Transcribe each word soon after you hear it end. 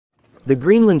The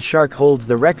Greenland shark holds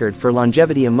the record for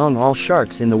longevity among all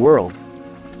sharks in the world.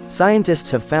 Scientists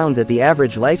have found that the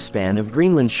average lifespan of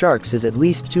Greenland sharks is at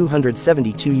least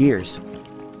 272 years.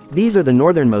 These are the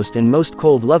northernmost and most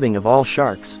cold-loving of all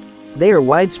sharks. They are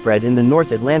widespread in the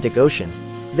North Atlantic Ocean.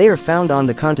 They are found on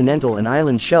the continental and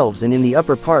island shelves and in the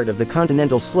upper part of the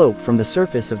continental slope from the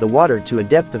surface of the water to a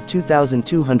depth of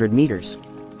 2,200 meters.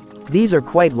 These are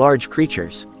quite large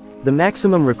creatures. The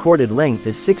maximum recorded length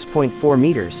is 6.4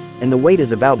 meters, and the weight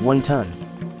is about 1 ton.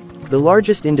 The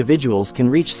largest individuals can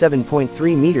reach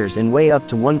 7.3 meters and weigh up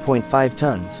to 1.5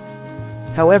 tons.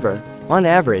 However, on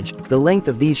average, the length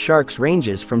of these sharks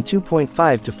ranges from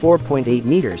 2.5 to 4.8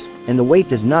 meters, and the weight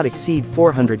does not exceed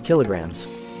 400 kilograms.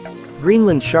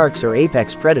 Greenland sharks are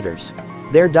apex predators.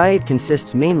 Their diet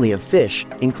consists mainly of fish,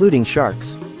 including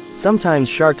sharks. Sometimes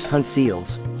sharks hunt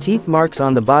seals. Teeth marks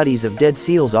on the bodies of dead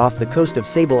seals off the coast of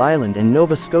Sable Island and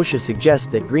Nova Scotia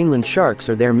suggest that Greenland sharks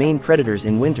are their main predators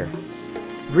in winter.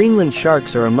 Greenland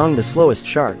sharks are among the slowest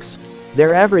sharks.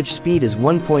 Their average speed is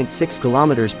 1.6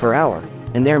 kilometers per hour,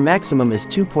 and their maximum is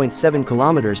 2.7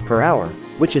 kilometers per hour,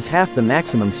 which is half the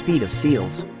maximum speed of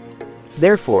seals.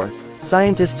 Therefore,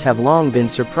 scientists have long been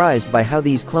surprised by how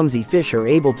these clumsy fish are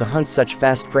able to hunt such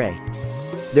fast prey.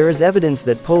 There is evidence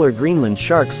that polar Greenland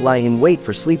sharks lie in wait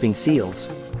for sleeping seals.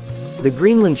 The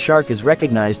Greenland shark is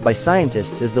recognized by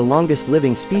scientists as the longest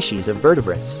living species of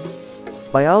vertebrates.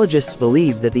 Biologists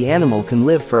believe that the animal can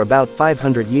live for about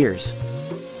 500 years.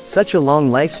 Such a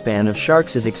long lifespan of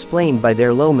sharks is explained by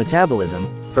their low metabolism.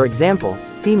 For example,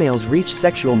 females reach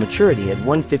sexual maturity at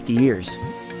 150 years.